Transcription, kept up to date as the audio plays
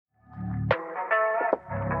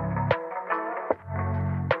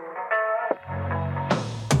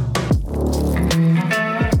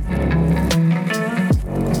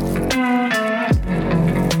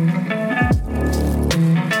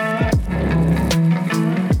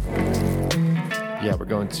Yeah, we're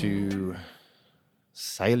going to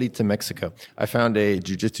Sayulita, Mexico. I found a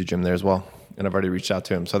jiu-jitsu gym there as well, and I've already reached out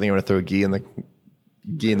to him. So I think I'm going to throw a gi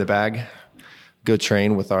in the bag, go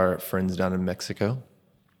train with our friends down in Mexico.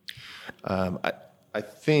 I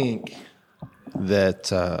think that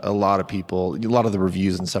a lot of the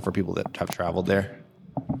reviews and stuff are people that have traveled there.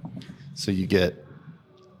 So you get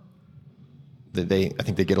I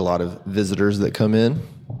think they get a lot of visitors that come in.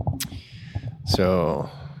 So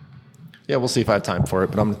yeah, we'll see if I have time for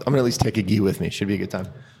it, but I'm gonna at least take a gi with me. Should be a good time.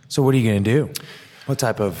 So what are you gonna do? What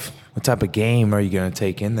type of game are you gonna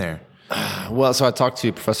take in there? Well, so I talked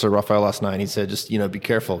to Professor Raphael last night, and he said, just, be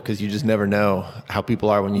careful, because you just never know how people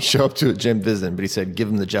are when you show up to a gym visiting. But he said, give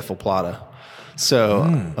them the Geoff Plata. So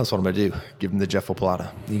that's what I'm going to do. Give them the Geoff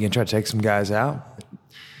Plata. You going to try to take some guys out?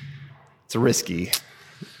 It's risky.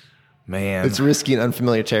 Man. It's risky and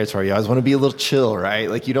unfamiliar territory. You always want to be a little chill, right?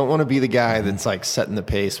 Like, you don't want to be the guy that's, like, setting the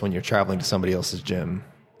pace when you're traveling to somebody else's gym.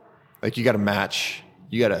 Like, you got to match.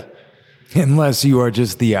 You got to... Unless you are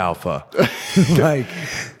just the alpha. Like,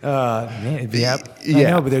 man, yeah. I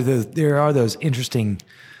know, but there are those interesting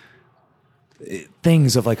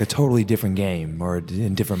things of like a totally different game or a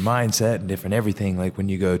different mindset and different everything. Like when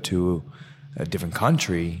you go to a different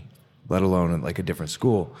country, let alone like a different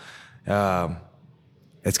school.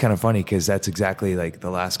 It's kind of funny because that's exactly like the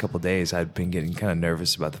last couple of days I've been getting kind of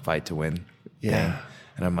nervous about the fight to win thing.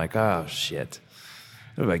 And I'm like, oh, shit.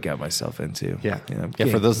 What have I got myself into? Yeah.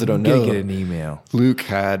 For those that don't know, get an email. Luke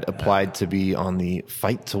had applied to be on the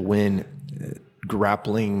Fight to Win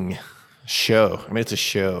grappling show. I mean, it's a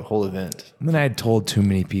show, whole event. I mean, I had told too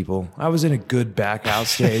many people. I was in a good back out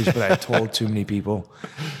stage, but I told too many people.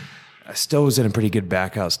 I still was in a pretty good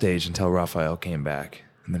back out stage until Raphael came back.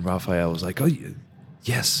 And then Raphael was like, oh,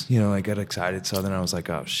 yes. I got excited. So then I was like,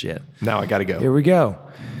 oh, shit. Now I got to go. Here we go.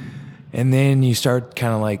 And then you start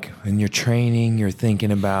kind of like, in your training, you're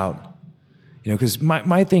thinking about, because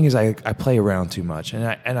my thing is I play around too much. And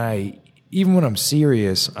I even when I'm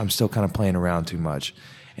serious, I'm still kind of playing around too much.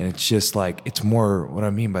 And it's just like, it's more, what I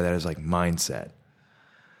mean by that is like mindset.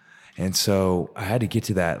 And so I had to get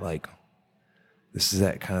to that, like, this is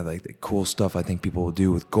that kind of like the cool stuff I think people will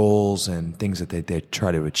do with goals and things that they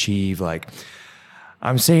try to achieve. Like,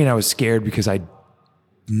 I'm saying I was scared because I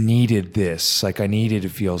needed this. Like, I needed to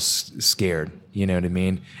feel scared, you know what I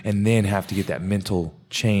mean? And then have to get that mental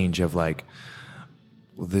change of like,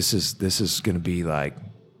 well, this is going to be like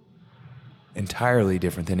entirely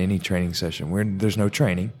different than any training session where there's no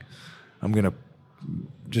training. I'm going to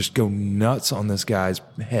just go nuts on this guy's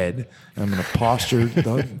head. And I'm going to posture. I'm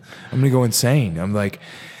going to go insane. I'm like,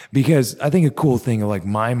 because I think a cool thing of like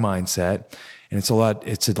my mindset, and it's a lot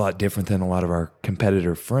different than a lot of our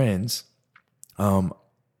competitor friends.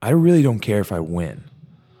 I really don't care if I win.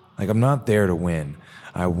 Like, I'm not there to win.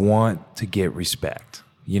 I want to get respect.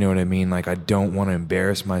 You know what I mean? Like, I don't want to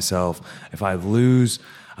embarrass myself. If I lose,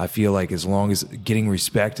 I feel like as long as getting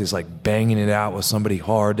respect is like banging it out with somebody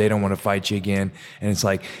hard, they don't want to fight you again. And it's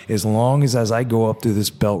like, as long as I go up through this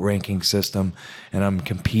belt ranking system and I'm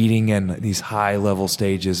competing in these high level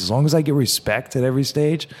stages, as long as I get respect at every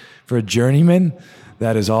stage for a journeyman,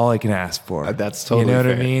 that is all I can ask for. That's totally fair. You know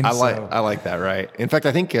what I mean? I like that, right? In fact,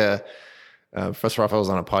 I think Professor Raphael was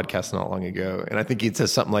on a podcast not long ago, and I think he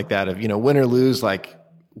says something like that of, win or lose, like,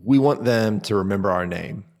 we want them to remember our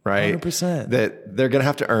name, right? 100%. That they're going to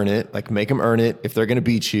have to earn it, like make them earn it. If they're going to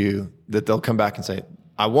beat you, that they'll come back and say,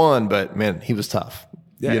 I won, but man, he was tough.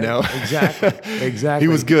 Yeah, Exactly. He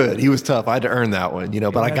was good. He was tough. I had to earn that one,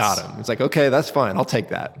 but I got him. It's like, okay, that's fine. I'll take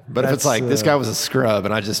that. But if it's like, this guy was a scrub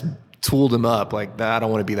and I just tooled him up, like, I don't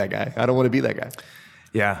want to be that guy. I don't want to be that guy.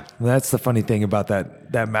 Yeah, that's the funny thing about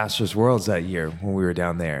that Masters Worlds that year when we were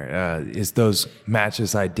down there, is those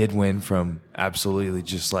matches I did win from absolutely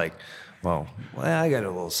just like, well, I got a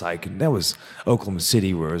little psych. That was Oklahoma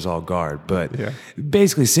City where it was all guard. But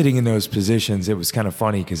basically sitting in those positions, it was kind of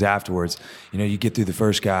funny because afterwards, you get through the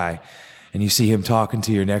first guy and you see him talking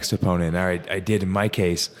to your next opponent. I did in my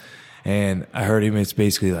case. And I heard him, it's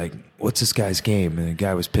basically like, what's this guy's game? And the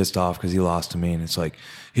guy was pissed off because he lost to me. And it's like,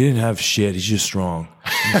 he didn't have shit. He's just strong.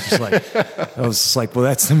 I was just like, well,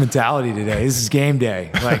 that's the mentality today. This is game day.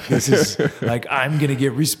 Like, this is like, I'm going to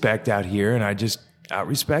get respect out here. And I just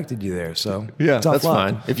out-respected you there. So yeah, that's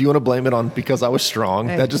fine. If you want to blame it on because I was strong,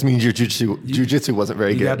 that just means your jiu-jitsu wasn't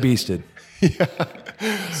very good. You got beasted.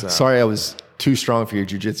 Yeah. So. Sorry, I was too strong for your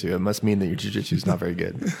jiu-jitsu. It must mean that your jiu-jitsu is not very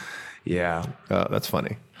good. Yeah. That's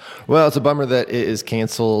funny. Well, it's a bummer that it is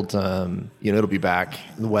canceled. It'll be back.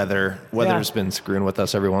 The weather's been screwing with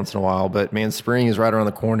us every once in a while, but man, spring is right around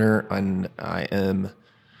the corner, and I am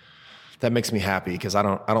that makes me happy because I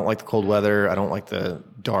don't like the cold weather. I don't like the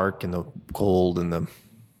dark and the cold and the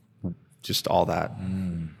just all that.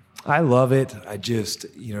 I love it. I just,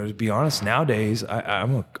 to be honest, nowadays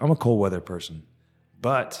I'm a cold weather person,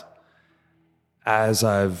 but as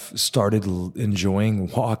I've started enjoying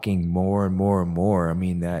walking more and more and more, I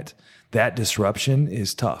mean that disruption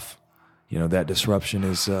is tough. That disruption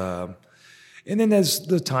is, and then there's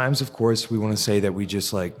the times, of course, we want to say that we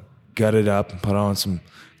just like gut it up and put on some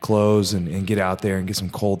clothes and get out there and get some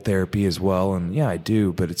cold therapy as well. And yeah, I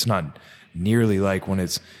do, but it's not nearly like when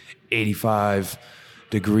it's 85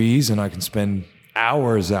 degrees and I can spend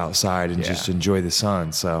hours outside and just enjoy the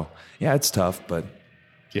sun. So yeah, it's tough, but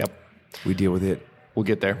yep, we deal with it. We'll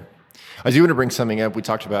get there. I do want to bring something up. We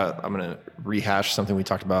talked about, I'm going to rehash something we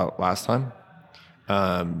talked about last time.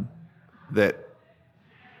 That,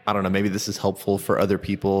 I don't know, maybe this is helpful for other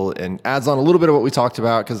people and adds on a little bit of what we talked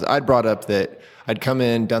about, because I'd brought up that I'd come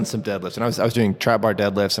in, done some deadlifts, and I was doing trap bar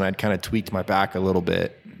deadlifts, and I'd kind of tweaked my back a little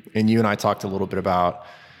bit. And you and I talked a little bit about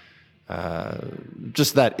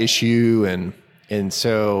just that issue, and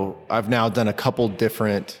so I've now done a couple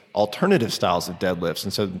different alternative styles of deadlifts.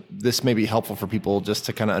 And so this may be helpful for people just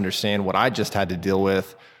to kind of understand what I just had to deal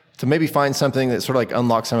with, to maybe find something that sort of like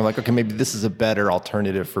unlocks something like, okay, maybe this is a better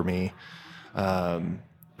alternative for me.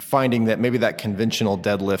 Finding that maybe that conventional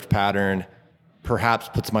deadlift pattern perhaps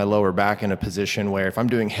puts my lower back in a position where if I'm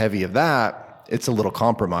doing heavy of that, it's a little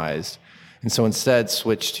compromised. And so instead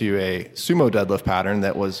switch to a sumo deadlift pattern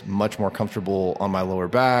that was much more comfortable on my lower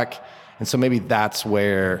back. And so maybe that's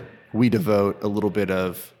where we devote a little bit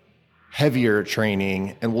of heavier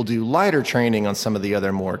training, and we'll do lighter training on some of the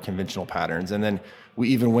other more conventional patterns. And then we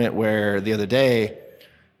even went where the other day,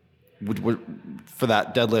 for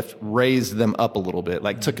that deadlift, raised them up a little bit,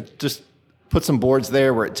 like just put some boards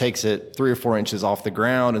there where it takes it 3 or 4 inches off the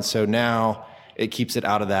ground. And so now it keeps it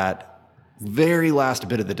out of that very last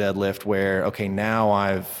bit of the deadlift where, okay, now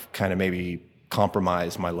I've kind of maybe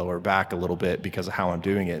compromised my lower back a little bit because of how I'm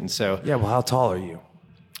doing it. And so, yeah, well, how tall are you?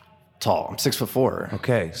 Tall. I'm 6'4".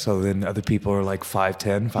 Okay. So then other people are like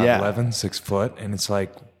 5'10", 5'11", 6 foot. And it's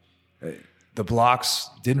like the blocks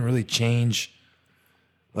didn't really change.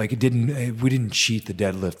 Like we didn't cheat the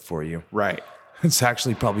deadlift for you. Right. It's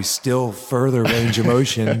actually probably still further range of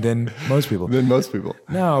motion than most people.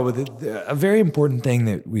 No, but a very important thing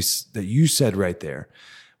that you said right there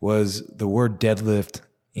was the word deadlift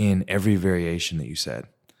in every variation that you said.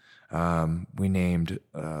 We named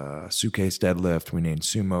suitcase deadlift. We named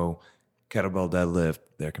sumo kettlebell deadlift.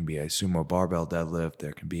 There can be a sumo barbell deadlift.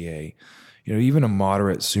 There can be a, even a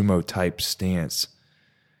moderate sumo type stance.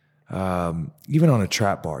 Even on a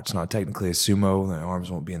trap bar, it's not technically a sumo. The arms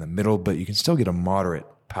won't be in the middle, but you can still get a moderate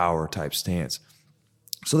power type stance.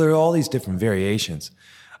 So there are all these different variations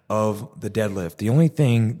of the deadlift. The only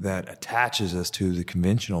thing that attaches us to the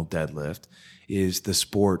conventional deadlift is the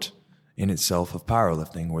sport in itself of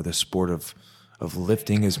powerlifting, or the sport of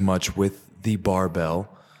lifting as much with the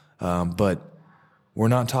barbell. But we're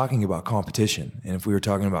not talking about competition. And if we were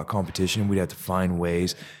talking about competition, we'd have to find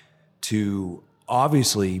ways to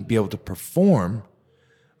obviously be able to perform,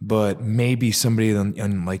 but maybe somebody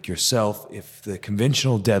like yourself, if the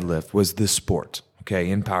conventional deadlift was the sport, okay,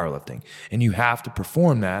 in powerlifting, and you have to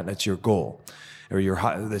perform that's your goal, or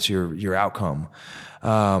that's your outcome.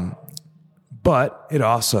 But it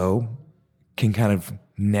also can kind of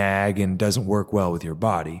nag and doesn't work well with your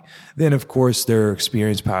body. Then, of course, there are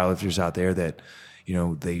experienced powerlifters out there that,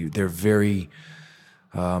 they're very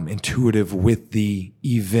intuitive with the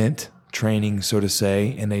event training, so to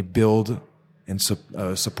say, and they build and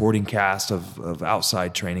supporting cast of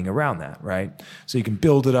outside training around that, right? So you can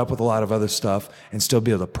build it up with a lot of other stuff and still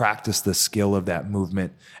be able to practice the skill of that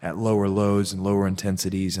movement at lower loads and lower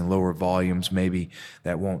intensities and lower volumes, maybe,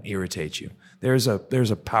 that won't irritate you. There's a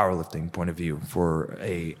powerlifting point of view for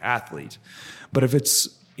a athlete. But if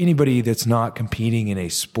it's anybody that's not competing in a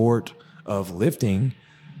sport of lifting,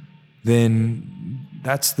 then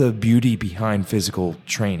that's the beauty behind physical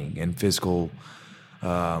training and physical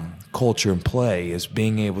culture and play, is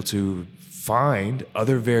being able to find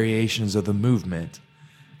other variations of the movement,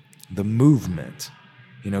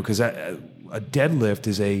 because a deadlift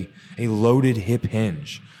is a loaded hip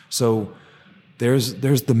hinge. So there's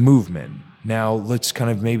the movement. Now let's kind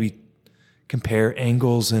of maybe compare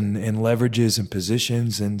angles and leverages and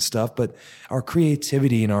positions and stuff, but our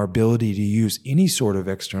creativity and our ability to use any sort of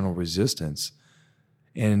external resistance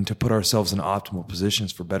and to put ourselves in optimal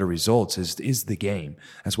positions for better results is the game.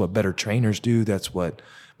 That's what better trainers do. That's what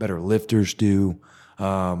better lifters do.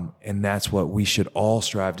 And that's what we should all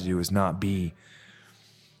strive to do, is not be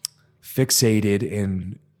fixated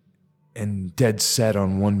and and dead set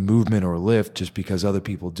on one movement or lift just because other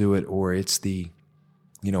people do it, or it's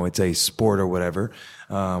it's a sport or whatever.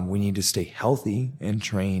 We need to stay healthy and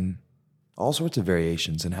train all sorts of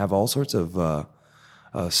variations and have all sorts of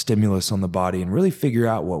stimulus on the body and really figure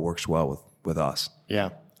out what works well with us. Yeah.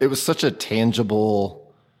 It was such a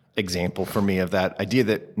tangible example for me of that idea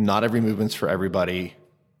that not every movement's for everybody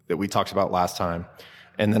that we talked about last time.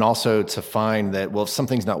 And then also to find that, well, if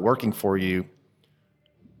something's not working for you,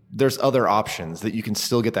 there's other options that you can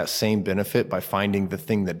still get that same benefit by finding the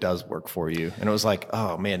thing that does work for you. And it was like,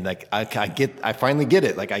 oh man, like I finally get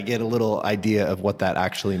it. Like I get a little idea of what that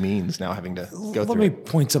actually means now, having to go through it. Let me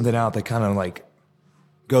point something out that kind of like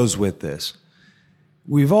goes with this.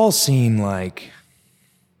 We've all seen like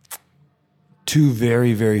two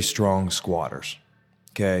very, very strong squatters.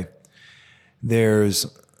 Okay.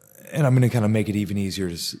 And I'm going to kind of make it even easier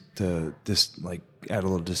to just like add a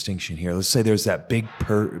little distinction here. Let's say there's that big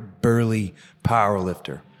burly power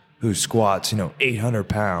lifter who squats, 800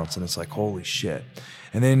 pounds, and it's like, holy shit.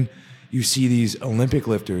 And then you see these Olympic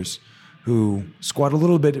lifters who squat a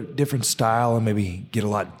little bit different style and maybe get a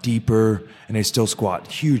lot deeper, and they still squat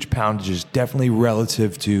huge poundages, definitely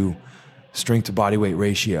relative to strength to body weight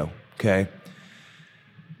ratio, okay?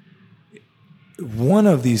 One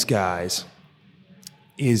of these guys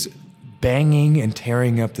is banging and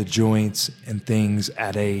tearing up the joints and things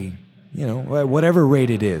at a, whatever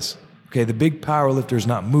rate it is. Okay, the big power lifter is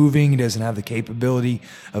not moving. He doesn't have the capability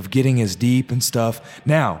of getting as deep and stuff.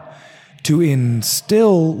 Now, to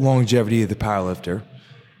instill longevity of the power lifter,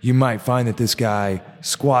 you might find that this guy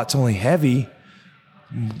squats only heavy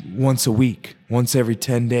once a week, once every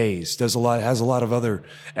 10 days, has a lot of other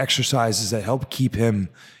exercises that help keep him,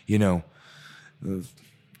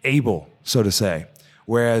 able, so to say.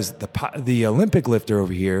 Whereas the Olympic lifter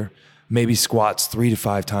over here maybe squats 3 to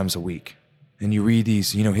 5 times a week. And you read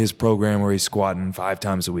these, his program where he's squatting 5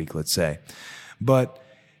 times a week, let's say. But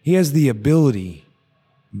he has the ability,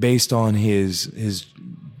 based on his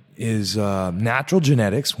natural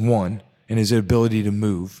genetics, one, and his ability to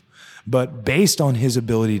move, but based on his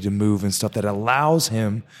ability to move and stuff that allows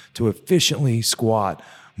him to efficiently squat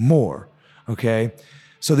more, okay?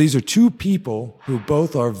 So these are two people who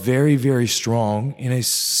both are very, very strong in a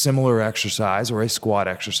similar exercise or a squat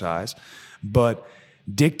exercise, but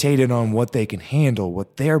dictated on what they can handle,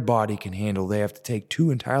 what their body can handle, they have to take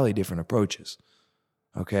two entirely different approaches,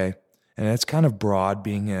 okay? And that's kind of broad,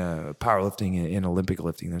 being powerlifting and Olympic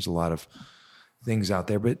lifting. There's a lot of things out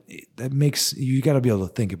there, but that makes, you got to be able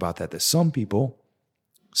to think about that. There's some people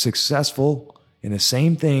successful in the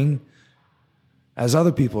same thing as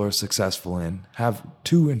other people are successful in, have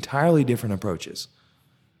two entirely different approaches.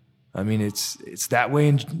 I mean, it's that way.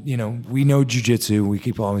 And, we know jiu-jitsu. We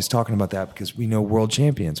keep always talking about that because we know world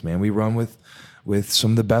champions, man. We run with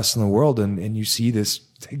some of the best in the world, and you see this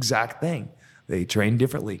exact thing. They train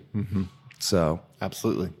differently. Mm-hmm. So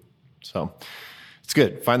absolutely. So it's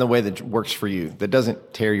good. Find the way that works for you, that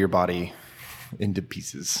doesn't tear your body into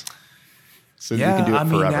pieces. So you can do it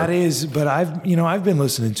forever. That is, but I've been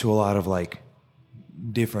listening to a lot of like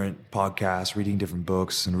different podcasts, reading different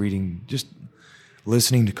books, and just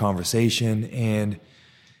listening to conversation. And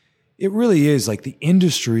it really is like the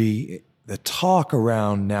industry, the talk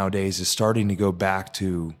around nowadays is starting to go back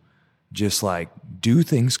to just like do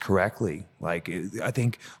things correctly. Like I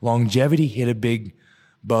think longevity hit a big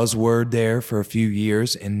buzzword there for a few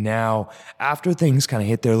years. And now after things kind of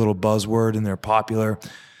hit their little buzzword and they're popular,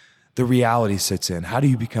 the reality sits in. How do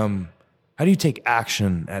you take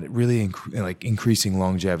action at really increasing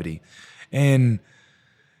longevity? And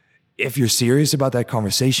if you're serious about that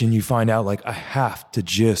conversation, you find out like I have to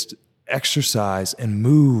just exercise and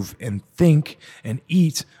move and think and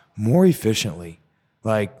eat more efficiently.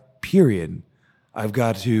 Like, period. I've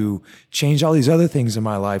got to change all these other things in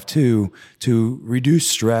my life too to reduce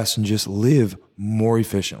stress and just live more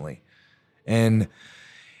efficiently. And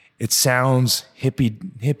it sounds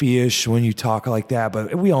hippie-ish when you talk like that,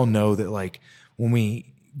 but we all know that like when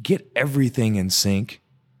we get everything in sync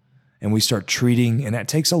and we start treating, and that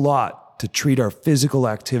takes a lot to treat our physical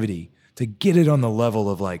activity, to get it on the level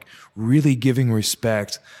of like really giving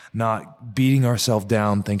respect, not beating ourselves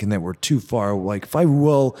down, thinking that we're too far. Like if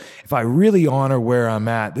I really honor where I'm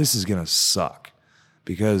at, this is going to suck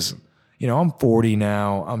because, I'm 40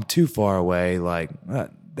 now, I'm too far away. Like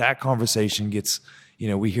that conversation gets,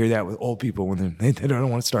 we hear that with old people when they don't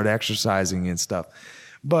want to start exercising and stuff.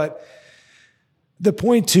 But the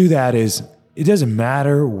point to that is it doesn't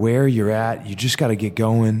matter where you're at. You just got to get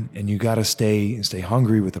going, and you got to stay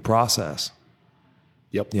hungry with the process.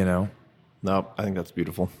 Yep. No, I think that's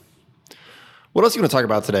beautiful. What else are you going to talk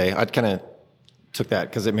about today? I'd kind of took that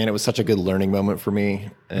because it was such a good learning moment for me,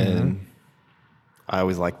 and I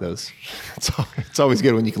always like those. It's always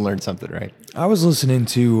good when you can learn something, right? I was listening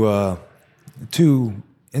to two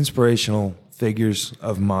inspirational figures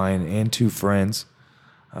of mine and two friends,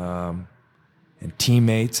 and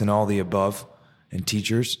teammates and all the above, and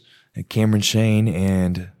teachers, and Cameron Shane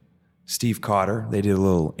and Steve Cotter. They did a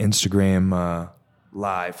little Instagram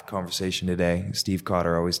live conversation today. Steve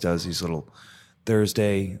Cotter always does these little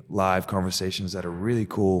Thursday live conversations that are really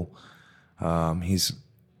cool. He's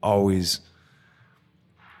always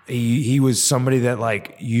he was somebody that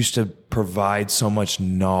like used to provide so much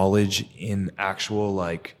knowledge in actual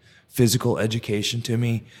like physical education to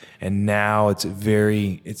me, and now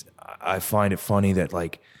I find it funny that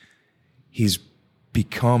like he's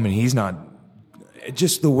become, and he's not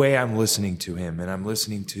just the way I'm listening to him, and I'm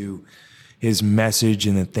listening to his message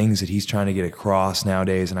and the things that he's trying to get across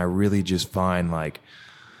nowadays. And I really just find like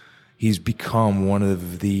he's become one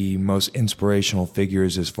of the most inspirational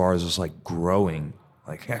figures as far as just like growing,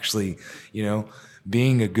 like actually,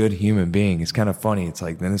 being a good human being. It's kind of funny. It's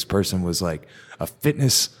like, then this person was like a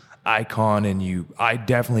fitness icon, and I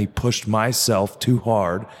definitely pushed myself too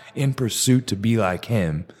hard in pursuit to be like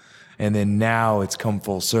him. And then now it's come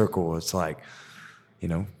full circle. It's like,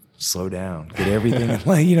 slow down, get everything,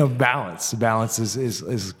 balance. Balance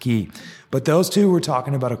is key. But those two were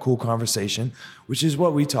talking about a cool conversation, which is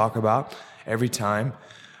what we talk about every time.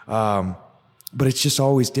 But it's just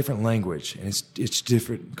always different language, and it's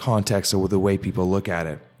different context of the way people look at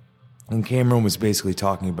it. And Cameron was basically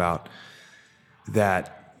talking about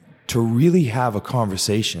that to really have a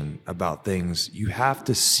conversation about things, you have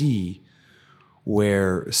to see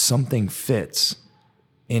where something fits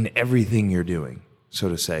in everything you're doing, so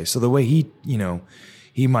to say. So the way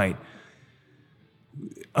he might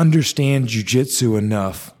understand jiu-jitsu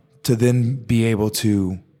enough to then be able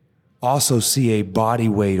to also see a body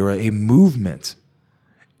weight or a movement,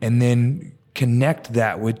 and then connect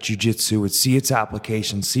that with jiu-jitsu, and see its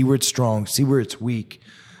application, see where it's strong, see where it's weak,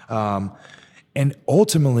 and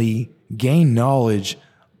ultimately gain knowledge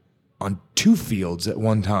on two fields at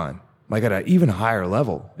one time, like at an even higher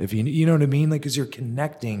level. If you know what I mean? Like, because you're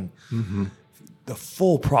connecting the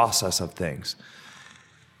full process of things.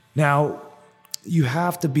 Now, you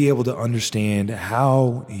have to be able to understand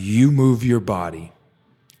how you move your body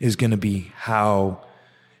is going to be how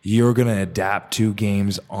you're going to adapt to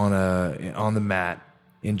games on the mat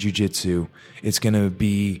in jiu-jitsu. It's going to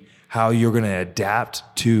be how you're going to adapt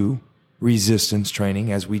to resistance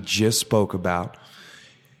training, as we just spoke about.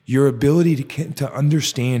 Your ability to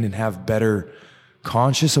understand and have better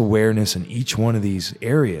conscious awareness in each one of these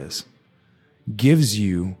areas gives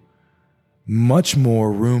you much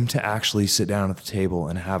more room to actually sit down at the table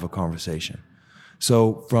and have a conversation.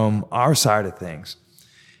 So from our side of things,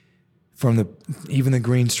 from even the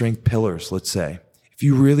GreenStrength pillars, let's say, if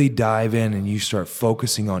you really dive in and you start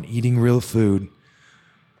focusing on eating real food,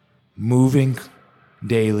 moving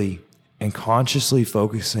daily, and consciously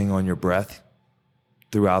focusing on your breath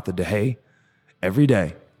throughout the day, every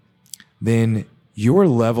day, then your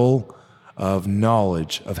level of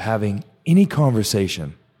knowledge of having any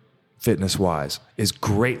conversation fitness-wise is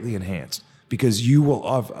greatly enhanced, because you will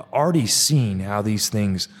have already seen how these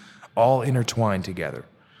things all intertwine together.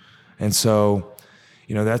 And so,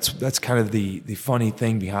 that's kind of the funny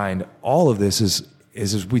thing behind all of this is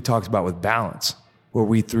as we talked about with balance, where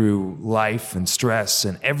we threw life and stress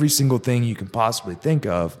and every single thing you can possibly think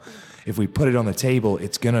of, if we put it on the table,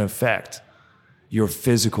 it's going to affect your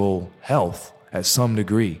physical health at some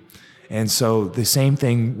degree. And so the same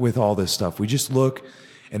thing with all this stuff. We just look,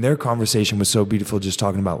 and their conversation was so beautiful, just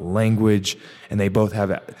talking about language, and they both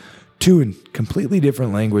have two completely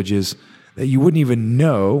different languages that you wouldn't even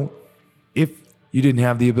know if you didn't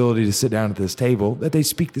have the ability to sit down at this table, that they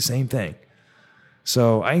speak the same thing.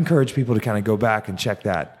 So I encourage people to kind of go back and check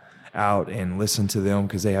that out and listen to them,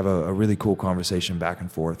 because they have a really cool conversation back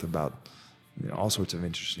and forth about all sorts of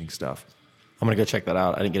interesting stuff. I'm going to go check that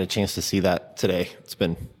out. I didn't get a chance to see that today.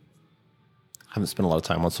 I haven't spent a lot of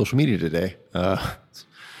time on social media today.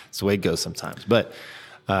 It's the way it goes sometimes, but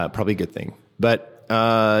probably a good thing. But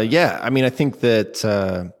I think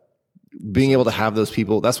that being able to have those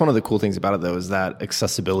people, that's one of the cool things about it, though, is that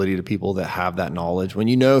accessibility to people that have that knowledge. When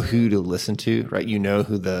you know who to listen to, right? You know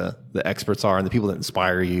who the experts are and the people that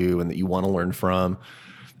inspire you and that you want to learn from,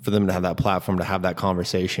 for them to have that platform, to have that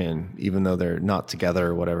conversation, even though they're not together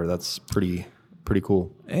or whatever, that's pretty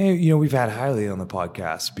cool. And, we've had Hailey on the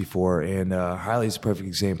podcast before, and Hailey's a perfect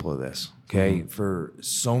example of this. Okay. For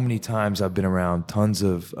so many times I've been around tons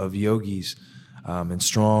of yogis and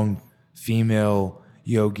strong female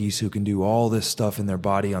yogis who can do all this stuff in their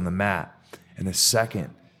body on the mat. And the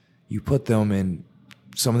second you put them in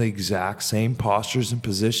some of the exact same postures and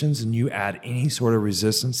positions and you add any sort of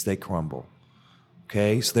resistance, they crumble.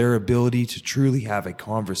 Okay? So their ability to truly have a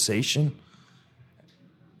conversation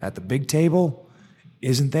at the big table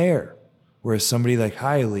isn't there. Whereas somebody like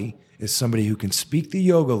Hailey is somebody who can speak the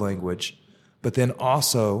yoga language, but then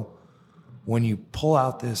also when you pull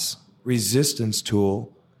out this resistance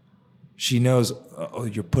tool, she knows, oh,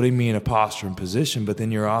 you're putting me in a posture and position, but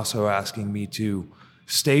then you're also asking me to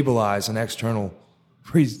stabilize an external,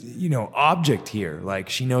 object here. Like,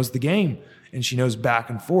 she knows the game and she knows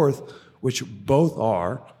back and forth, which both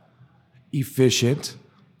are efficient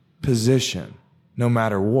position, no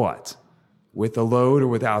matter what, with the load or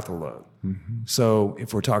without the load. Mm-hmm. So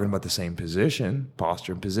if we're talking about the same position,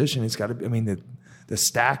 posture and position, it's got to be, the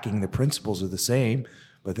stacking, the principles are the same,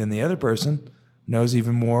 but then the other person knows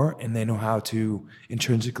even more and they know how to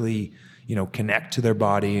intrinsically, connect to their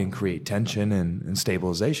body and create tension and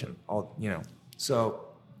stabilization. So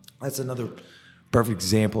that's another perfect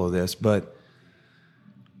example of this. But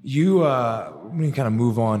let me kind of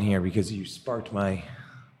move on here because you sparked my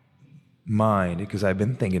mind, because I've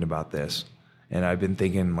been thinking about this and I've been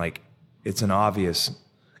thinking, like, it's an obvious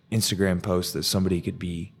Instagram post that somebody could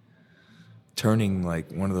be turning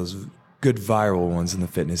like one of those good viral ones in the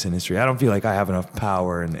fitness industry. I don't feel like I have enough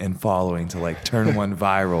power and following to like turn one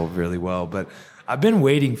viral really well, but I've been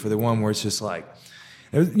waiting for the one where it's just like,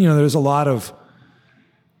 there's a lot of,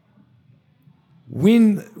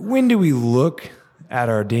 when do we look at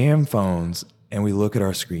our damn phones and we look at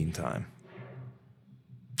our screen time?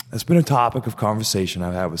 That's been a topic of conversation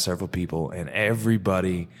I've had with several people, and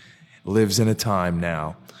everybody lives in a time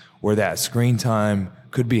now where that screen time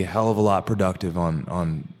could be a hell of a lot productive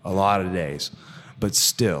on a lot of days. But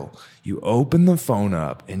still, you open the phone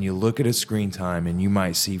up and you look at a screen time and you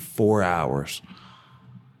might see 4 hours,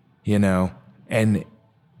 and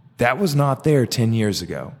that was not there 10 years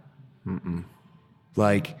ago. Mm-mm.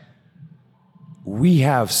 Like, we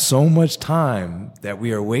have so much time that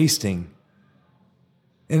we are wasting.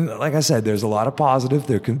 And like I said, there's a lot of positive.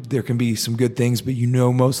 There can be some good things, but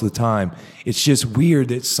most of the time, it's just weird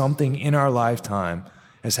that something in our lifetime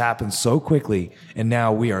has happened so quickly, and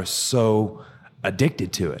now we are so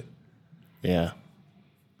addicted to it. Yeah.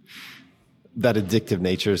 That addictive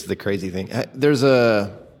nature is the crazy thing. I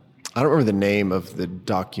don't remember the name of the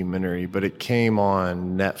documentary, but it came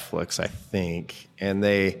on Netflix, I think, and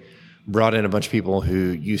they brought in a bunch of people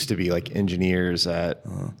who used to be like engineers at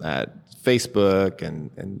Facebook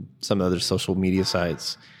and some other social media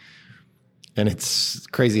sites. And it's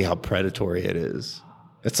crazy how predatory it is.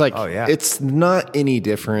 It's like, It's not any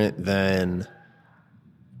different than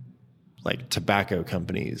like tobacco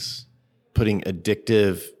companies putting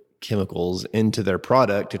addictive chemicals into their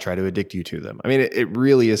product to try to addict you to them. It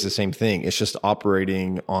really is the same thing. It's just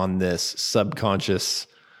operating on this subconscious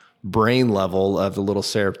brain level of the little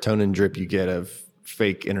serotonin drip you get of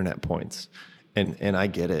fake internet points. And I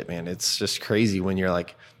get it, man. It's just crazy when you're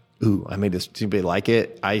like, ooh, I made this, do anybody like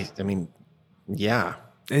it? Yeah.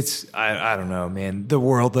 It's, I don't know, man. The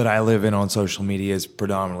world that I live in on social media is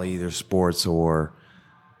predominantly either sports or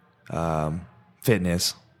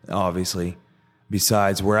fitness, obviously.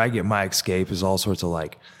 Besides, where I get my escape is all sorts of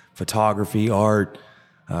like photography, art,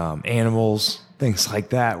 animals, things like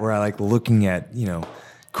that, where I like looking at,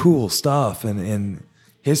 cool stuff and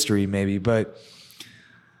history maybe. But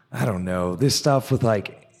I don't know. This stuff with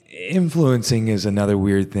like influencing is another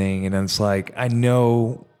weird thing. And it's like, I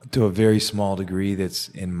know to a very small degree that's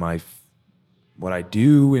in what I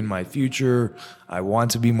do in my future. I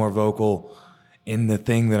want to be more vocal in the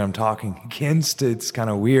thing that I'm talking against. It's kind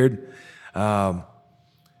of weird.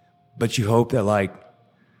 But you hope that like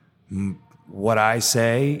what I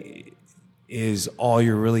say is all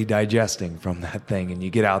you're really digesting from that thing, and you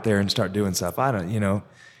get out there and start doing stuff.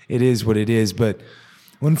 It is what it is. But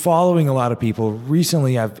when following a lot of people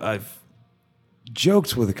recently, I've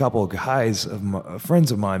joked with a couple of guys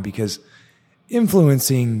friends of mine, because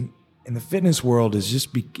influencing in the fitness world is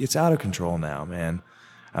it's out of control now, man.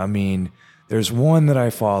 There's one that I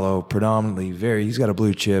follow predominantly, he's got a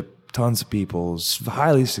blue chip, tons of people,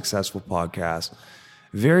 highly successful podcast,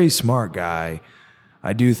 very smart guy.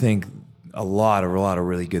 I do think a lot of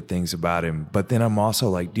really good things about him. But then I'm also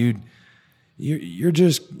like, dude,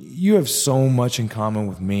 you have so much in common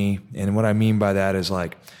with me. And what I mean by that is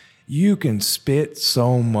like, you can spit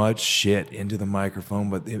so much shit into the microphone,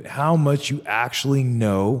 but how much you actually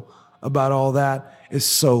know about all that is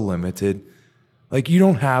so limited. Like, you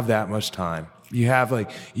don't have that much time. You have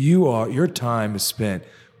your time is spent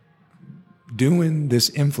doing this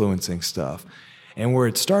influencing stuff. And where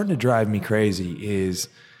it's starting to drive me crazy is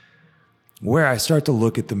where I start to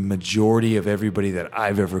look at the majority of everybody that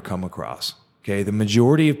I've ever come across. Okay, the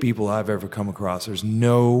majority of people I've ever come across, there's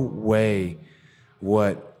no way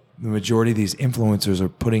what the majority of these influencers are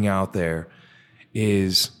putting out there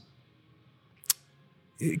it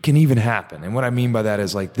can even happen. And what I mean by that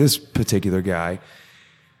is like this particular guy,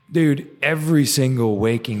 dude, every single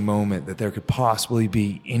waking moment that there could possibly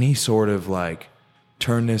be any sort of like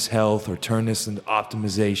turn this health or turn this into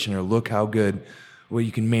optimization or look how good, well,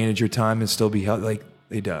 you can manage your time and still be healthy, like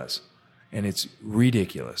it does. And it's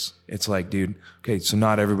ridiculous. It's like, dude, okay, so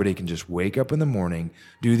not everybody can just wake up in the morning,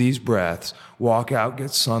 do these breaths, walk out,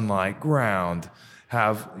 get sunlight, ground,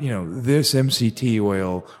 have, this MCT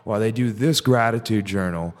oil while they do this gratitude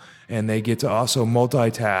journal, and they get to also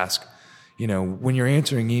multitask. When you're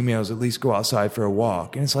answering emails, at least go outside for a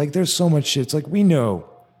walk. And it's like, there's so much shit. It's like, we know.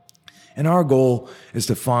 And our goal is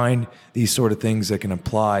to find these sort of things that can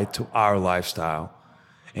apply to our lifestyle.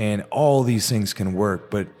 And all these things can work,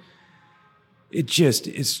 but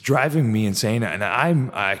it's driving me insane. And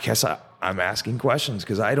I guess I'm asking questions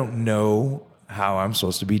because I don't know how I'm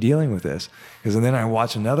supposed to be dealing with this. Because then I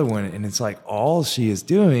watch another one and it's like all she is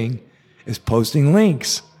doing is posting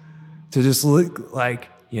links to just look like,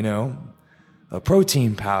 a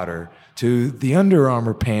protein powder, to the Under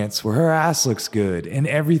Armour pants where her ass looks good and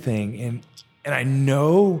everything. And I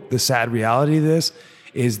know the sad reality of this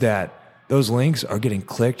is that those links are getting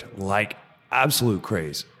clicked like absolute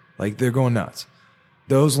craze. Like they're going nuts.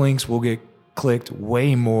 Those links will get clicked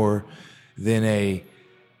way more than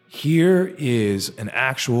here is an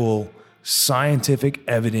actual scientific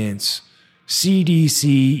evidence. CDC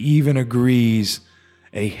even agrees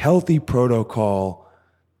a healthy protocol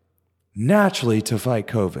naturally to fight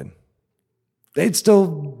COVID. They'd still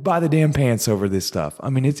buy the damn pants over this stuff. I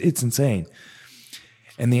mean, it's insane.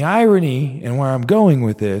 And the irony and where I'm going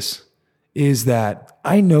with this is that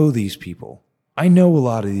I know these people. I know a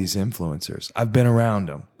lot of these influencers. I've been around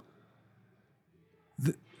them.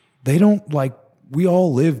 They don't we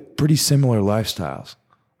all live pretty similar lifestyles.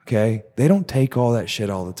 Okay? They don't take all that shit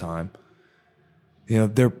all the time.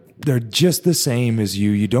 They're just the same as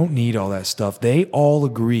you. You don't need all that stuff. They all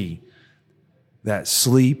agree that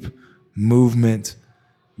sleep, movement,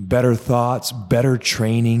 better thoughts, better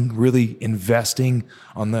training, really investing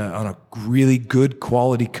on a really good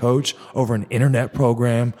quality coach over an internet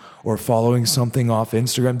program or following something off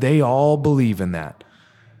Instagram. They all believe in that.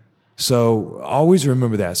 So always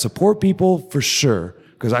remember that. Support people for sure,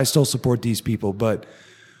 because I still support these people. But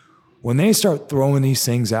when they start throwing these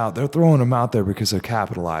things out, they're throwing them out there because they're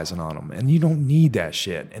capitalizing on them. And you don't need that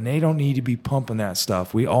shit. And they don't need to be pumping that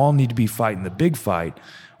stuff. We all need to be fighting the big fight,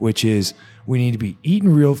 which is we need to be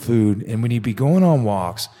eating real food, and we need to be going on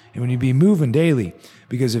walks, and we need to be moving daily.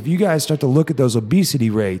 Because if you guys start to look at those obesity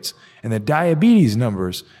rates and the diabetes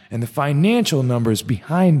numbers and the financial numbers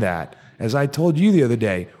behind that, as I told you the other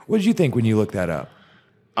day, what did you think when you looked that up?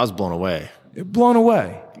 I was blown away. Blown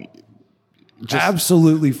away.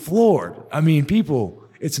 Absolutely floored. I mean, people,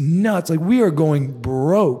 it's nuts. Like, we are going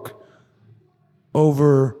broke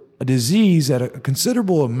over a disease that a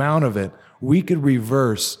considerable amount of it we could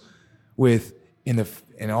reverse with,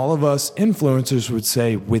 and all of us influencers would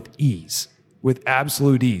say, with ease, with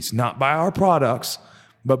absolute ease, not by our products,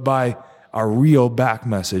 but by our real back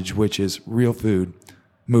message, which is real food,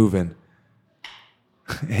 moving,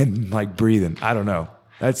 and breathing. I don't know.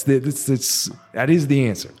 That is the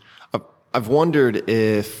answer. I've wondered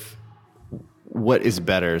if what is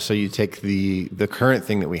better. So you take the current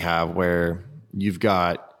thing that we have where you've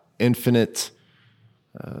got infinite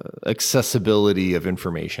accessibility of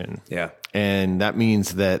information. Yeah. And that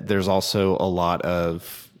means that there's also a lot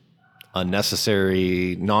of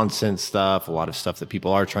unnecessary nonsense stuff, a lot of stuff that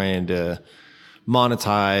people are trying to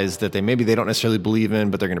monetize that maybe they don't necessarily believe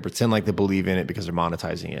in, but they're going to pretend like they believe in it because they're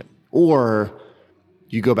monetizing it. Or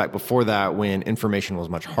you go back before that when information was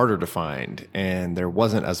much harder to find and there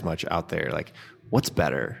wasn't as much out there. Like, what's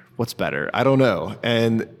better? What's better? I don't know.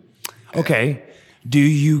 And okay. Do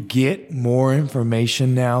you get more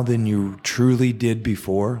information now than you truly did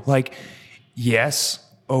before? Yes,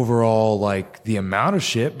 overall, the amount of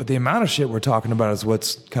shit, but the amount of shit we're talking about is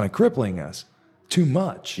what's kind of crippling us. Too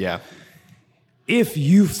much. Yeah. If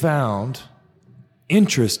you found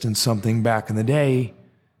interest in something back in the day,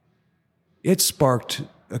 it sparked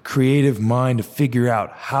a creative mind to figure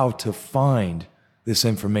out how to find this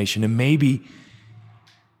information. And maybe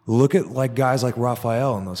look at guys like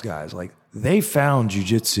Raphael and those guys. They found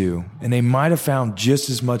jiu-jitsu, and they might have found just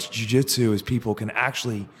as much jiu-jitsu as people can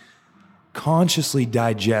actually consciously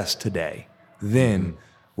digest today, then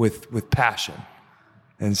with passion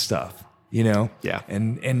and stuff. Yeah.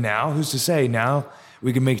 And now who's to say? Now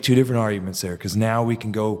we can make two different arguments there, because now we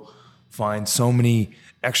can go find so many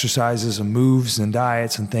exercises and moves and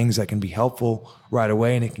diets and things that can be helpful right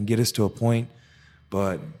away, and it can get us to a point.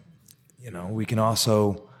 But, we can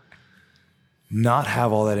also not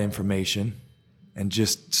have all that information and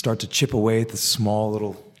just start to chip away at the small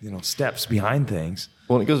little, steps behind things.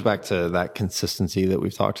 Well, it goes back to that consistency that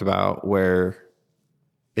we've talked about, where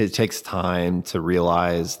it takes time to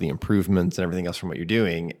realize the improvements and everything else from what you're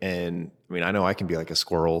doing. And I mean, I know I can be like a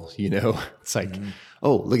squirrel, it's like,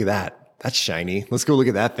 oh, look at that. That's shiny. Let's go look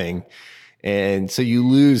at that thing. And so you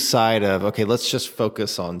lose sight of, okay, let's just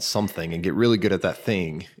focus on something and get really good at that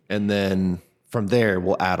thing. And then from there,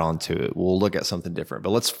 we'll add on to it. We'll look at something different, but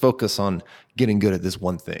let's focus on getting good at this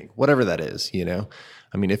one thing, whatever that is,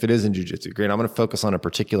 I mean, if it is in jiu-jitsu, great. I'm going to focus on a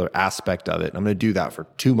particular aspect of it. I'm going to do that for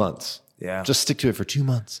 2 months. Yeah. Just stick to it for 2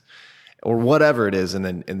 months or whatever it is. And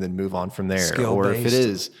then move on from there. Skill-based. Or if it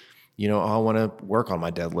is, I want to work on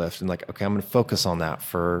my deadlift and okay, I'm going to focus on that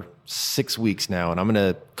for 6 weeks now. And I'm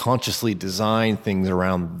going to consciously design things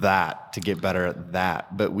around that to get better at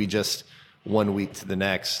that. But we just 1 week to the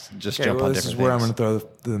next, just jump on different things. This is where I'm going to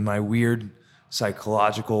throw my weird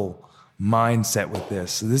psychological mindset with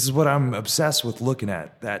this. So this is what I'm obsessed with looking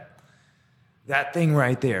at. That thing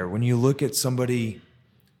right there. When you look at somebody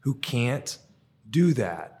who can't do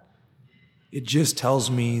that, it just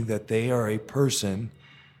tells me that they are a person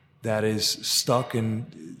that is stuck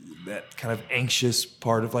in that kind of anxious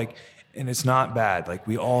part of and it's not bad.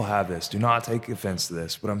 We all have this. Do not take offense to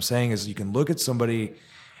this. What I'm saying is you can look at somebody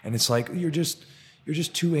and it's like, you're just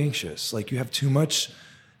too anxious. You have too much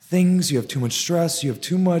things, you have too much stress, you have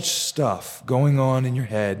too much stuff going on in your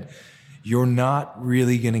head. You're not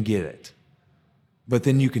really going to get it. But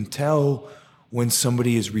then you can tell when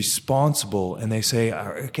somebody is responsible and they say,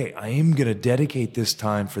 okay, I am going to dedicate this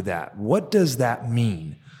time for that. What does that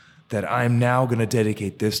mean? That I'm now going to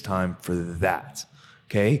dedicate this time for that.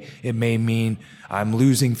 Okay? It may mean I'm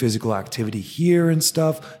losing physical activity here and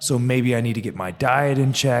stuff, so maybe I need to get my diet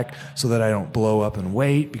in check so that I don't blow up in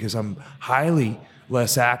weight because I'm highly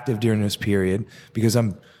less active during this period because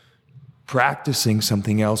I'm practicing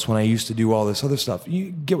something else when I used to do all this other stuff.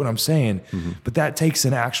 You get what I'm saying? Mm-hmm. But that takes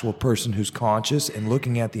an actual person who's conscious and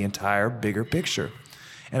looking at the entire bigger picture.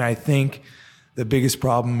 And I think the biggest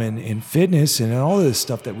problem in fitness and in all of this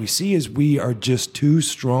stuff that we see is we are just too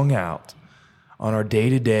strung out on our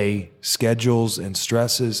day-to-day schedules and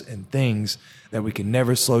stresses and things that we can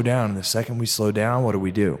never slow down. And the second we slow down, what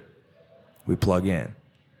do? We plug in.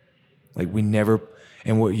 We never...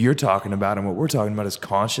 And what you're talking about and what we're talking about is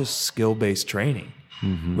conscious skill-based training,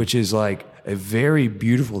 which is a very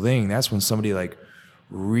beautiful thing. That's when somebody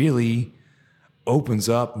really opens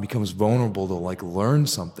up and becomes vulnerable to learn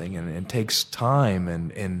something and takes time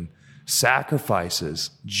and sacrifices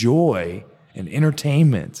joy and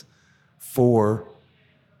entertainment for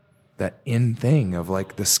that end thing of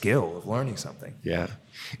the skill of learning something. Yeah.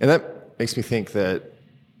 And that makes me think that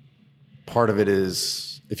part of it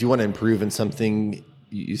is if you want to improve in something,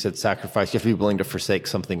 you said sacrifice, you have to be willing to forsake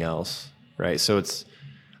something else, right? So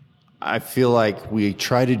I feel like we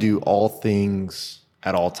try to do all things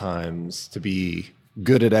at all times to be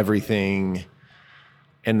good at everything,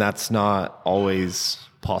 and that's not always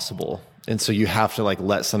possible. And so you have to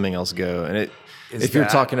let something else go. And if you're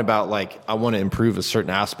talking about I want to improve a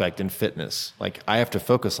certain aspect in fitness, I have to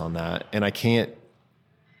focus on that, and I can't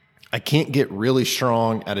get really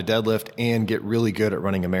strong at a deadlift and get really good at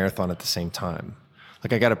running a marathon at the same time. I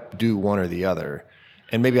got to do one or the other.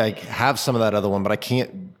 And maybe I have some of that other one, but I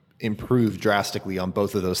can't improve drastically on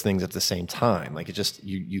both of those things at the same time.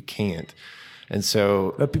 You can't. And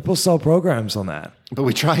so... But people sell programs on that. But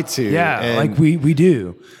we try to. Yeah, we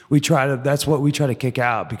do. That's what we try to kick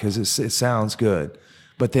out because it sounds good.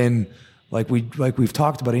 But then, we've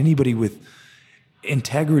talked about, anybody with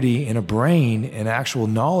integrity in a brain and actual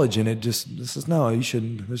knowledge in it says, no, you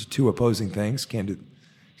shouldn't. There's two opposing things. Can't do...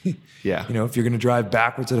 Yeah. If you're going to drive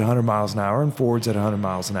backwards at 100 miles an hour and forwards at 100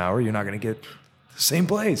 miles an hour, you're not going to get the same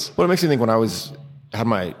place. Well, it makes me think when had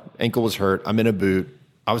my ankle was hurt, I'm in a boot,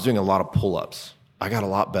 I was doing a lot of pull-ups. I got a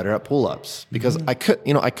lot better at pull-ups because I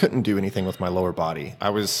couldn't do anything with my lower body. I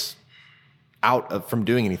was from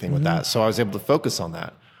doing anything with that. So I was able to focus on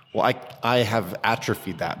that. Well, I have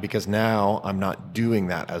atrophied that because now I'm not doing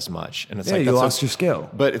that as much. And it's you lost your skill.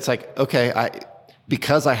 But it's okay,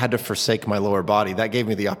 because I had to forsake my lower body, that gave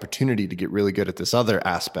me the opportunity to get really good at this other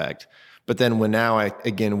aspect. But then when now I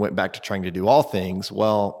again went back to trying to do all things, the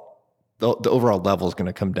overall level is going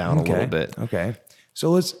to come down a little bit. Okay.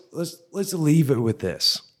 So let's leave it with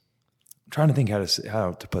this. I'm trying to think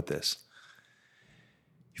how to put this.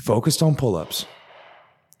 You focused on pull-ups.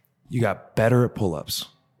 You got better at pull-ups.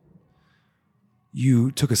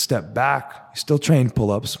 You took a step back. You still trained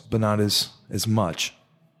pull-ups, but not as much.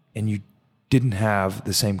 And you didn't have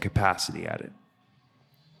the same capacity at it.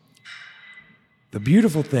 The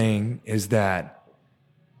beautiful thing is that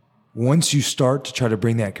once you start to try to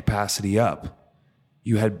bring that capacity up,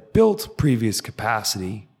 you had built previous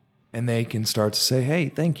capacity, and they can start to say, hey,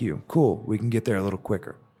 thank you. Cool. We can get there a little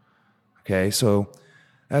quicker. Okay. So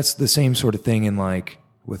that's the same sort of thing in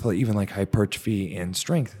with even hypertrophy and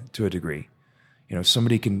strength to a degree.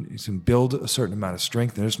 Somebody can build a certain amount of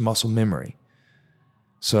strength, and there's muscle memory.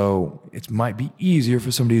 So it might be easier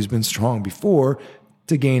for somebody who's been strong before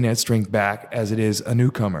to gain that strength back as it is a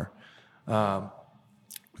newcomer.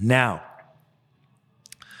 Now,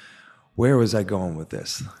 where was I going with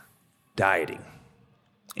this? Dieting.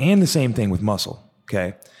 And the same thing with muscle,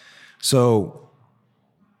 okay? So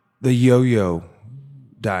the yo-yo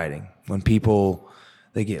dieting, when people,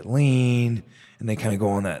 they get lean and they kind of go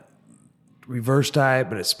on that reverse diet,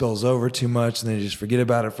 but it spills over too much and they just forget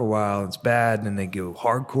about it for a while. It's bad. And then they go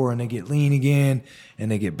hardcore and they get lean again and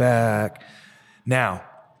they get back. Now,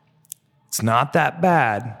 it's not that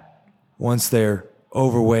bad once they're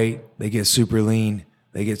overweight, they get super lean,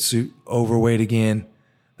 they get overweight again,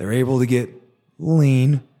 they're able to get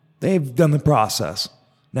lean, they've done the process.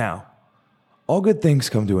 Now, all good things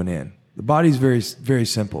come to an end. The body's very, very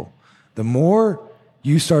simple. The more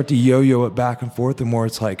you start to yo-yo it back and forth, the more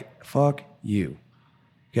it's like, fuck you.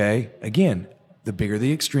 Okay? Again, the bigger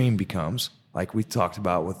the extreme becomes, like we talked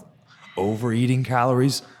about with overeating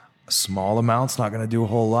calories, a small amount's not going to do a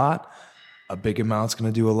whole lot. A big amount's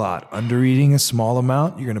going to do a lot. Undereating a small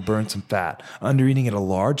amount, you're going to burn some fat. Undereating at a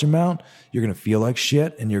large amount, you're going to feel like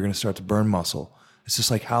shit and you're going to start to burn muscle. It's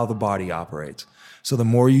just like how the body operates. So the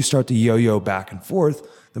more you start to yo-yo back and forth,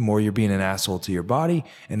 the more you're being an asshole to your body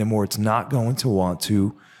and the more it's not going to want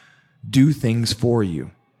to do things for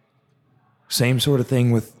you. Same sort of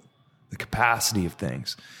thing with the capacity of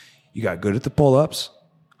things. You got good at the pull-ups,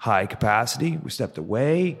 high capacity. We stepped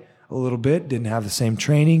away a little bit, didn't have the same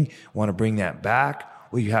training, want to bring that back.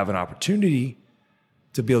 Well, you have an opportunity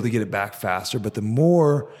to be able to get it back faster. But the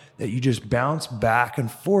more that you just bounce back and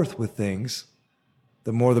forth with things,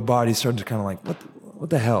 the more the body's starting to kind of like, what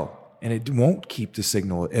the hell? And it won't keep the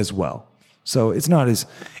signal as well. So it's not as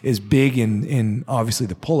big in obviously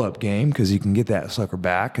the pull-up game because you can get that sucker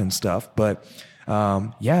back and stuff. But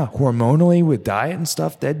hormonally with diet and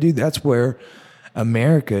stuff, that's where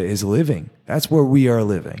America is living. That's where we are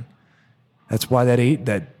living. That's why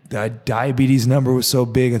that diabetes number was so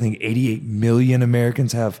big. I think 88 million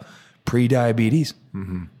Americans have pre-diabetes,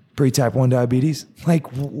 pre-type 1 diabetes.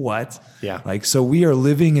 Like what? Yeah. So we are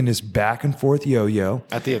living in this back and forth yo-yo.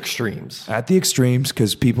 At the extremes.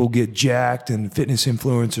 Because people get jacked and fitness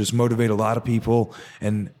influencers motivate a lot of people.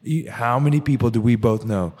 And how many people do we both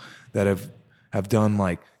know that have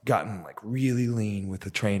done gotten really lean with a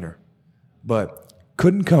trainer, but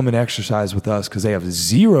couldn't come and exercise with us because they have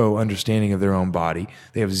zero understanding of their own body.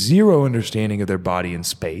 They have zero understanding of their body in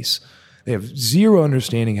space. They have zero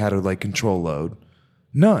understanding how to control load.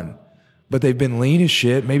 None. But they've been lean as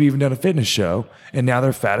shit, maybe even done a fitness show, and now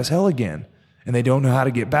they're fat as hell again. And they don't know how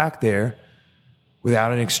to get back there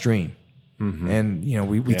without an extreme. Mm-hmm. And,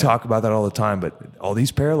 we talk about that all the time, but all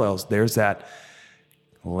these parallels, there's that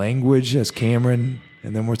language as Cameron,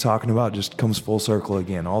 and then we're talking about just comes full circle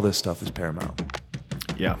again. All this stuff is paramount.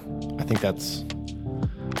 Yeah, I think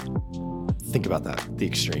think about that, the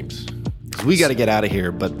extremes. We got to get out of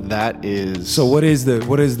here, but that is... So what is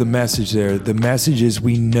the message there? The message is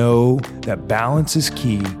we know that balance is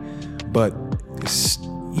key, but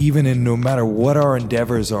even in no matter what our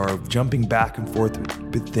endeavors are, jumping back and forth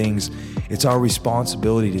with things, it's our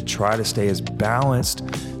responsibility to try to stay as balanced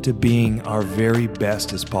to being our very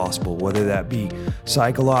best as possible, whether that be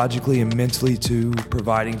psychologically and mentally to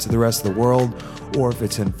providing to the rest of the world, or if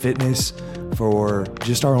it's in fitness for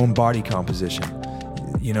just our own body composition.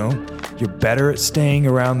 You're better at staying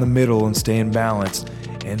around the middle and staying balanced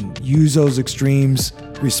and use those extremes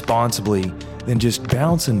responsibly than just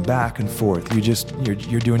bouncing back and forth.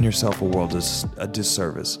 You're doing yourself a world a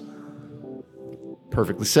disservice.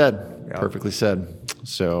 Perfectly said. Yep. Perfectly said.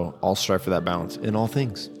 So I'll strive for that balance in all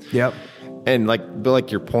things. Yep. And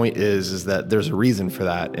your point is that there's a reason for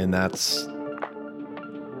that, and that's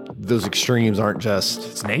those extremes aren't just...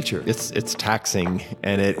 It's nature. It's taxing,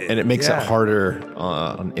 and it makes it harder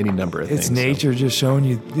on any number of things. It's nature just showing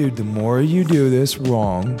you, dude, the more you do this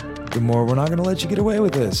wrong, the more we're not going to let you get away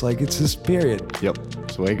with this. It's just period. Yep.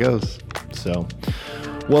 That's the way it goes. So,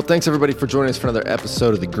 well, thanks everybody for joining us for another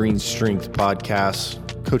episode of the GreenStrength Podcast.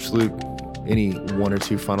 Coach Luke, any one or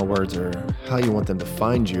two final words or how you want them to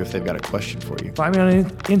find you if they've got a question for you. Find me on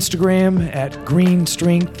Instagram at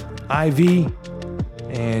GreenStrengthIV.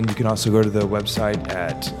 And you can also go to the website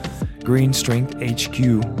at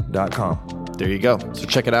GreenStrengthHQ.com. There you go. So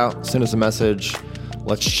check it out. Send us a message.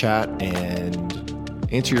 Let's chat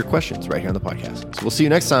and answer your questions right here on the podcast. So we'll see you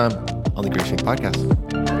next time on the GreenStrength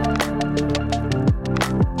Podcast.